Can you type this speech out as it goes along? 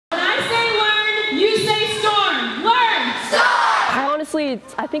Honestly,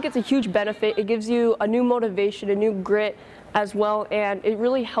 I think it's a huge benefit. It gives you a new motivation, a new grit as well, and it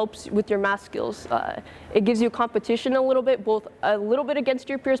really helps with your math skills. It gives you competition a little bit, both a little bit against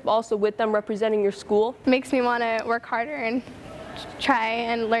your peers, but also with them representing your school. Makes me want to work harder and try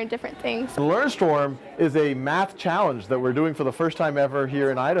and learn different things. LearnStorm is a math challenge that we're doing for the first time ever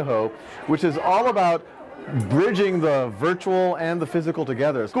here in Idaho, which is all about bridging the virtual and the physical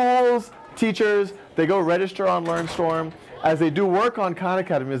together. Schools, teachers, they go register on LearnStorm. As they do work on Khan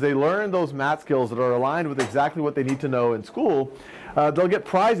Academy, as they learn those math skills that are aligned with exactly what they need to know in school, they'll get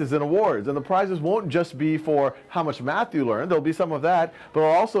prizes and awards. And the prizes won't just be for how much math you learn. There'll be some of that, but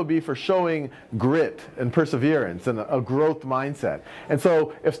it'll also be for showing grit and perseverance and a growth mindset. And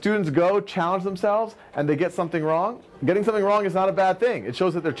so if students go challenge themselves and they get something wrong, getting something wrong is not a bad thing. It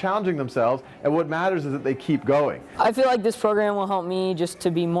shows that they're challenging themselves, and what matters is that they keep going. I feel like this program will help me just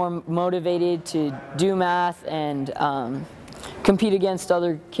to be more motivated to do math and compete against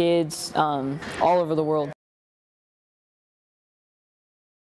other kids all over the world.